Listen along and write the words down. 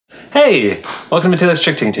Hey, welcome to Taylor's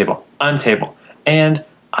Trick Taking Table. I'm Table, and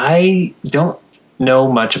I don't know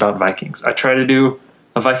much about Vikings. I try to do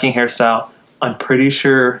a Viking hairstyle. I'm pretty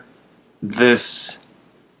sure this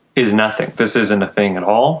is nothing. This isn't a thing at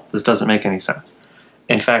all. This doesn't make any sense.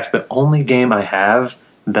 In fact, the only game I have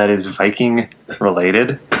that is Viking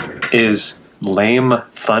related is Lame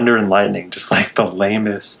Thunder and Lightning, just like the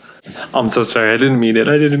lamest. I'm so sorry, I didn't mean it.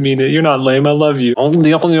 I didn't mean it. You're not lame, I love you. You don't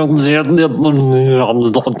deserve me. I'm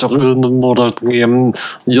so much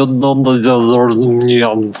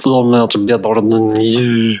better than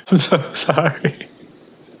you. I'm so sorry.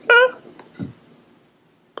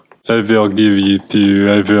 I forgive you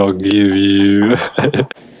too. I forgive you.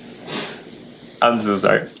 I'm so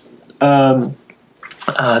sorry.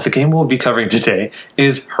 The game we'll be covering today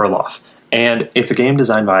is Herrlof, and it's a game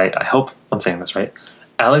designed by, I hope I'm saying this right,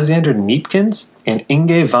 Alexander Niepkens and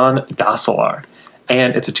Inge van Dasselaar.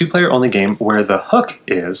 And it's a two-player only game where the hook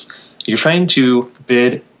is you're trying to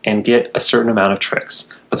bid and get a certain amount of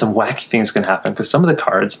tricks, but some wacky things can happen because some of the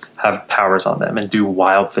cards have powers on them and do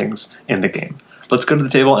wild things in the game. Let's go to the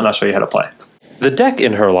table and I'll show you how to play. The deck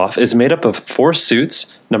in Herrlof is made up of 4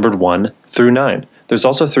 suits numbered 1 through 9. There's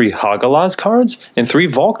also 3 Hagalaz cards and 3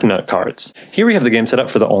 Volknut cards. Here we have the game set up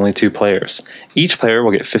for the only 2 players. Each player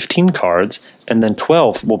will get 15 cards, and then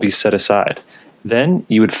 12 will be set aside. Then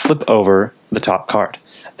you would flip over the top card.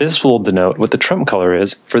 This will denote what the trump color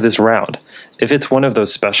is for this round. If it's one of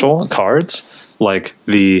those special cards, like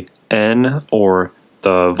the N or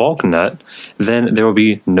the Volknut, then there will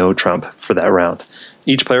be no trump for that round.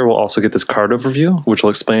 Each player will also get this card overview, which will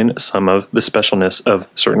explain some of the specialness of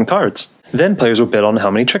certain cards. Then players will bid on how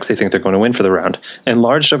many tricks they think they're going to win for the round.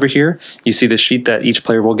 Enlarged over here, you see the sheet that each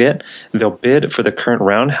player will get. They'll bid for the current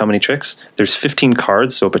round, how many tricks. There's 15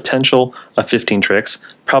 cards, so a potential of 15 tricks.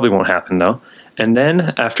 Probably won't happen though. And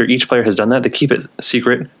then after each player has done that, they keep it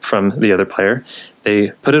secret from the other player.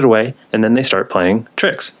 They put it away, and then they start playing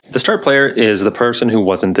tricks. The start player is the person who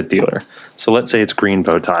wasn't the dealer. So let's say it's green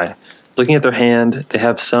bow tie. Looking at their hand, they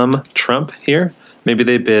have some trump here. Maybe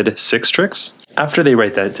they bid 6 tricks. After they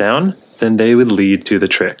write that down, then they would lead to the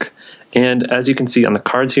trick. And as you can see on the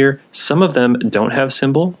cards here, some of them don't have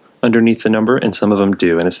symbol underneath the number and some of them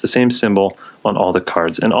do. And it's the same symbol on all the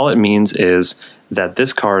cards. And all it means is that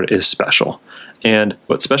this card is special. And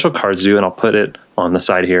what special cards do, and I'll put it on the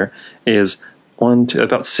side here, is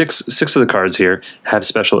about six of the cards here have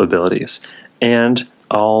special abilities. And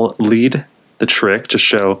I'll lead the trick to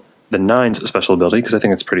show the 9's special ability because I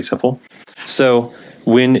think it's pretty simple. So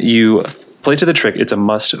when you play to the trick, it's a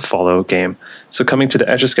must-follow game. So coming to the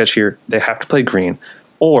Etch-a-Sketch here, they have to play green,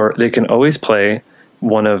 or they can always play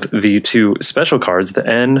one of the 2 special cards, the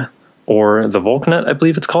N or the Volknut, I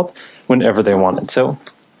believe it's called, whenever they want it. So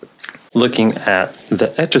looking at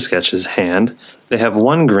the Etch-a-Sketch's hand, they have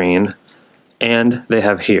 1 green, and they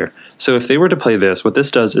have here. So if they were to play this, what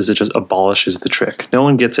this does is it just abolishes the trick. No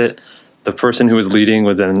one gets it. The person who is leading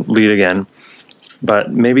would then lead again,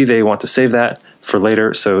 but maybe they want to save that for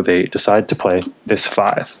later, so they decide to play this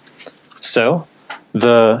 5. So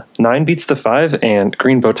the 9 beats the 5, and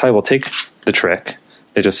green bow tie will take the trick.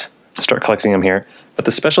 They just start collecting them here. But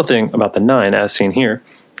the special thing about the 9, as seen here,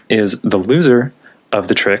 is the loser of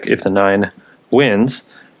the trick, if the 9 wins,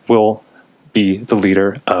 will be the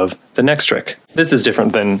leader of the next trick. This is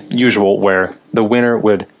different than usual, where the winner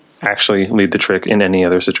would actually lead the trick in any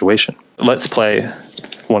other situation. Let's play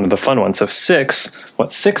one of the fun ones. So 6,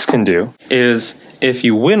 what 6 can do is if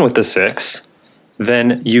you win with the 6,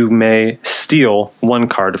 then you may steal 1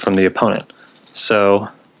 card from the opponent. So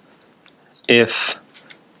if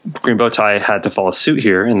green bow tie had to follow suit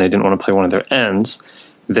here and they didn't want to play one of their ends,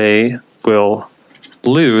 they will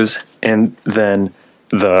lose, and then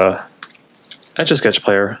the Etch-a-Sketch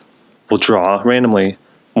player will draw randomly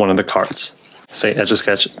one of the cards. Say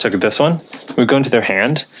Etch-a-Sketch took this one, it would go into their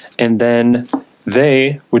hand, and then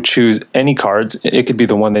they would choose any cards. It could be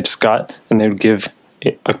the one they just got, and they would give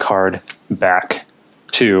a card back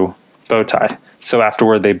to bow tie. So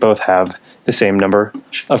afterward, they both have the same number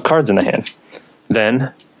of cards in the hand.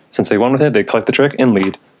 Then, since they won with it, they collect the trick and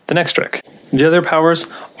lead the next trick. The other powers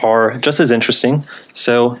are just as interesting.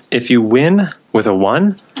 So if you win with a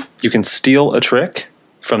 1, you can steal a trick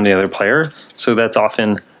from the other player. So that's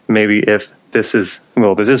often maybe if this is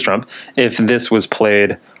trump. If this was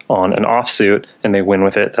played on an offsuit and they win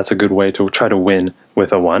with it, that's a good way to try to win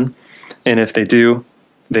with a 1. And if they do,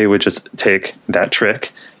 they would just take that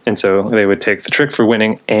trick. And so they would take the trick for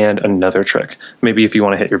winning and another trick. Maybe if you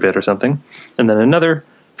want to hit your bid or something. And then another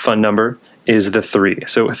fun number is the 3.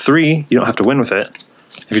 So 3, you don't have to win with it.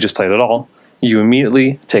 If you just play it at all, you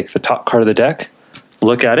immediately take the top card of the deck,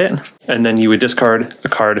 look at it, and then you would discard a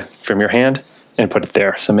card from your hand and put it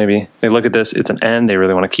there. So maybe they look at this, it's an N, they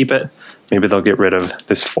really want to keep it. Maybe they'll get rid of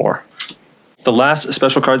this 4. The last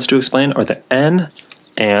special cards to explain are the N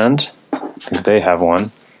and, I think they have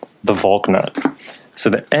one, the Volknut. So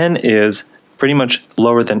the N is pretty much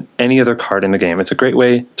lower than any other card in the game. It's a great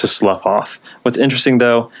way to slough off. What's interesting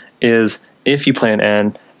though is if you play an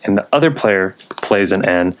N and the other player plays an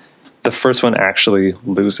N, the first one actually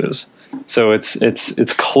loses. So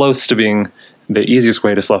it's close to being the easiest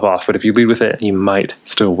way to slough off, but if you lead with it, you might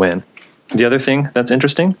still win. The other thing that's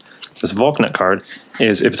interesting, this Volknut card,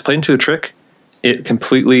 is if it's played into a trick, it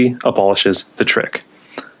completely abolishes the trick.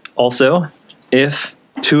 Also, if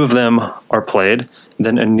 2 of them are played,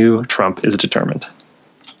 then a new trump is determined.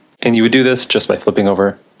 And you would do this just by flipping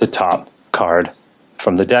over the top card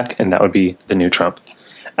from the deck, and that would be the new trump.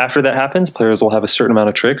 After that happens, players will have a certain amount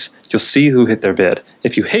of tricks. You'll see who hit their bid.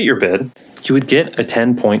 If you hit your bid, you would get a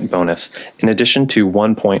 10-point bonus, in addition to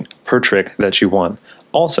 1 point per trick that you won.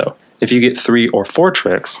 Also, if you get 3 or 4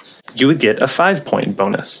 tricks, you would get a 5-point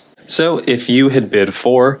bonus. So if you had bid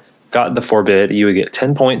 4, got the 4 bid, you would get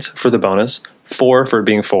 10 points for the bonus, 4 for it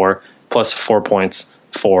being 4, plus 4 points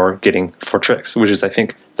for getting 4 tricks, which is, I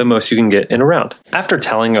think, the most you can get in a round. After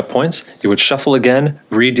tallying up points, you would shuffle again,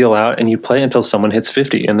 re-deal out, and you play until someone hits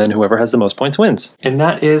 50, and then whoever has the most points wins. And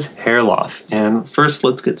that is Herrlof. And first,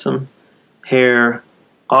 let's get some hair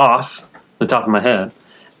off the top of my head.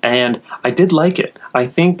 And I did like it. I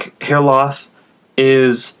think Herrlof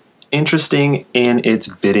is interesting in its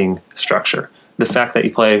bidding structure. The fact that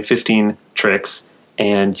you play 15 tricks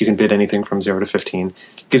and you can bid anything from 0 to 15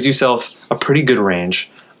 gives yourself a pretty good range.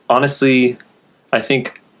 Honestly, I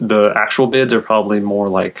think the actual bids are probably more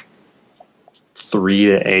like 3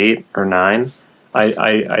 to 8 or 9.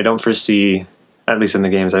 I don't foresee, at least in the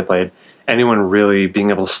games I played, anyone really being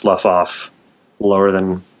able to slough off lower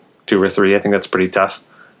than 2 or 3. I think that's pretty tough.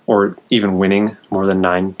 Or even winning more than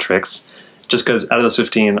 9 tricks. Just because out of those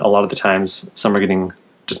 15, a lot of the times some are getting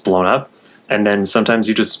just blown up. And then sometimes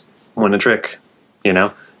you just win a trick, you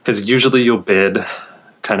know? Because usually you'll bid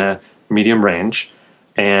kind of medium range.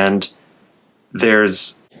 And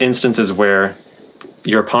there's instances where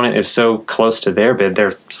your opponent is so close to their bid,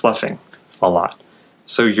 they're sloughing a lot.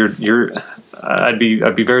 So I'd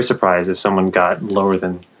be very surprised if someone got lower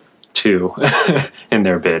than 2 in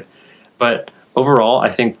their bid. But overall,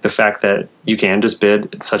 I think the fact that you can just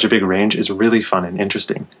bid such a big range is really fun and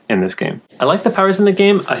interesting in this game. I like the powers in the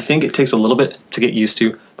game. I think it takes a little bit to get used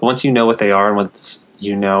to, but once you know what they are and once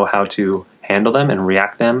you know how to handle them and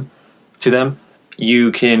react to them,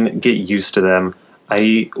 you can get used to them.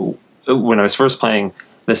 When I was first playing,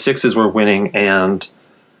 the 6s were winning and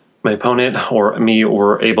my opponent or me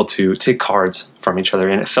were able to take cards from each other,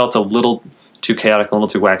 and it felt a little too chaotic, a little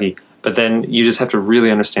too wacky. But then you just have to really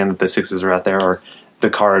understand that the 6s are out there, or the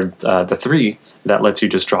card, the 3, that lets you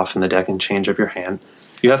just draw from the deck and change up your hand.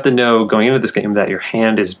 You have to know going into this game that your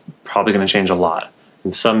hand is probably going to change a lot.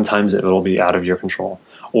 And sometimes it will be out of your control.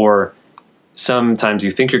 Or sometimes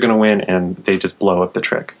you think you're going to win and they just blow up the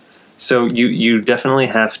trick. So you definitely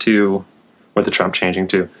have to, with the trump changing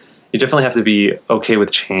too, you definitely have to be okay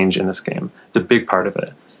with change in this game. It's a big part of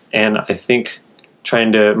it. And I think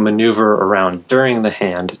trying to maneuver around during the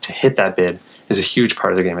hand to hit that bid is a huge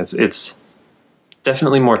part of the game. It's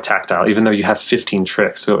definitely more tactile, even though you have 15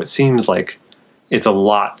 tricks. So it seems like it's a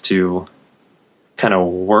lot to kind of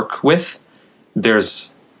work with.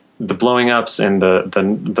 There's the blowing ups and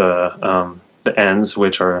the ends,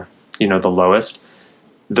 which are, you know, the lowest.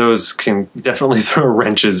 Those can definitely throw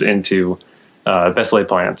wrenches into best laid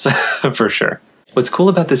plans for sure. What's cool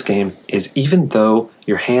about this game is even though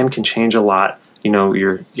your hand can change a lot, you know,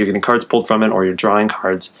 you're getting cards pulled from it or you're drawing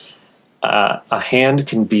cards, a hand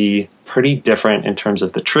can be pretty different in terms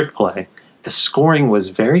of the trick play. The scoring was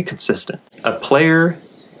very consistent. A player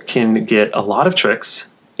can get a lot of tricks,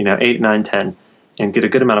 you know, 8, 9, 10, and get a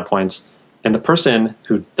good amount of points. And the person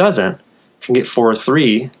who doesn't can get 4 or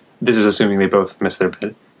 3. This is assuming they both miss their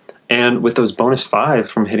bid. And with those bonus 5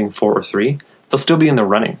 from hitting 4 or 3, they'll still be in the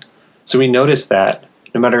running. So we noticed that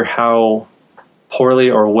no matter how poorly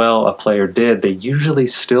or well a player did, they usually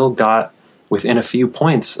still got within a few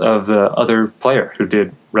points of the other player who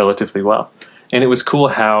did relatively well. And it was cool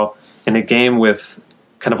how in a game with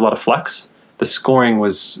kind of a lot of flex, the scoring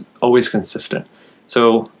was always consistent.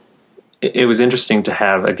 So it was interesting to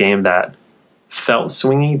have a game that felt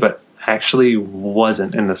swingy, but actually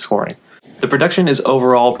wasn't in the scoring. The production is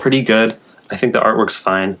overall pretty good. I think the artwork's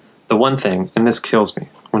fine. The one thing, and this kills me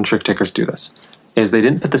when trick takers do this, is they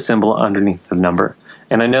didn't put the symbol underneath the number.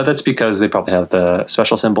 And I know that's because they probably have the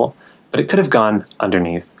special symbol, but it could have gone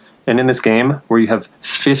underneath. And in this game, where you have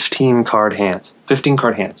 15 card hands, you have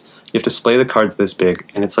to display the cards this big,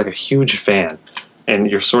 and it's like a huge fan. And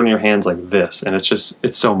you're sorting your hands like this, and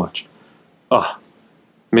it's so much. Oh,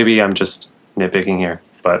 maybe I'm just nitpicking here,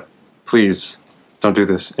 but please don't do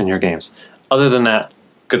this in your games. Other than that,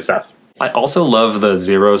 good stuff. I also love the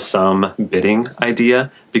zero-sum bidding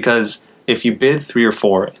idea, because if you bid 3 or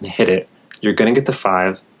 4 and hit it, you're going to get the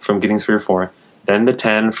 5 from getting 3 or 4, then the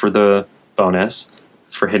 10 for the bonus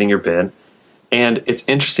for hitting your bid. And it's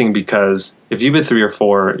interesting because if you bid 3 or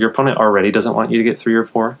 4, your opponent already doesn't want you to get 3 or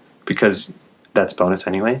 4 because that's bonus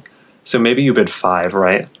anyway. So maybe you bid 5,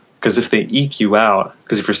 right? Because if they eke you out,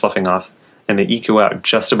 because if you're sloughing off, and they eke you out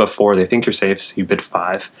just above 4, they think you're safe, so you bid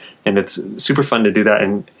 5. And it's super fun to do that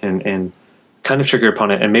and kind of trick your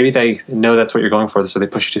opponent. And maybe they know that's what you're going for, so they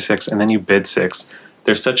push you to 6, and then you bid 6.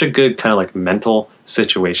 There's such a good kind of like mental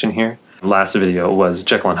situation here. Last video was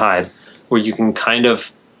Jekyll and Hyde, where you can kind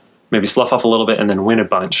of maybe slough off a little bit and then win a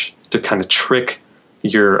bunch to kind of trick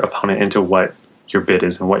your opponent into what your bid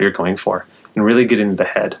is and what you're going for, and really get into the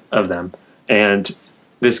head of them. And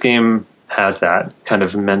this game has that kind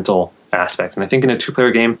of mental aspect. And I think in a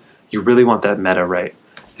 2-player game, you really want that meta right.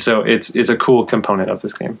 So it's a cool component of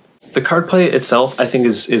this game. The card play itself, I think,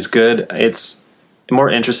 is good. It's more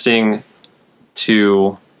interesting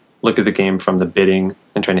to look at the game from the bidding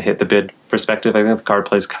and trying to hit the bid perspective. I think the card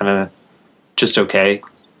play is kind of just okay.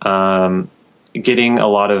 Getting a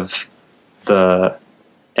lot of the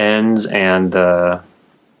ends and the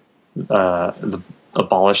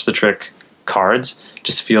abolish the trick cards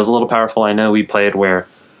just feels a little powerful. I know we played where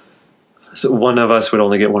one of us would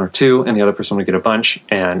only get 1 or 2 and the other person would get a bunch,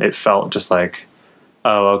 and it felt just like,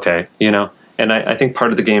 oh, okay, you know? And I think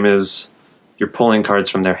part of the game is you're pulling cards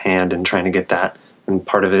from their hand and trying to get that, and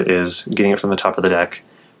part of it is getting it from the top of the deck.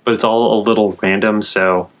 But it's all a little random,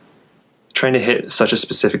 so trying to hit such a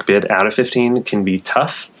specific bid out of 15 can be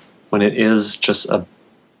tough when it is just a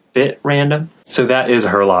bit random. So that is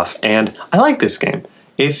Herrlof, and I like this game.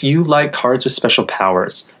 If you like cards with special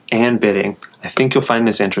powers and bidding, I think you'll find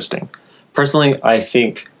this interesting. Personally, I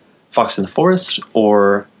think Fox in the Forest,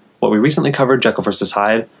 or what we recently covered, Jekyll vs.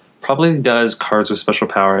 Hyde, probably does cards with special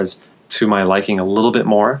powers to my liking a little bit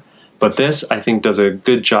more, but this, I think, does a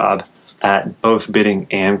good job at both bidding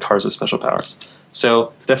and cards with special powers.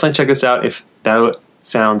 So definitely check this out if that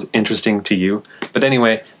sounds interesting to you. But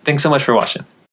anyway, thanks so much for watching.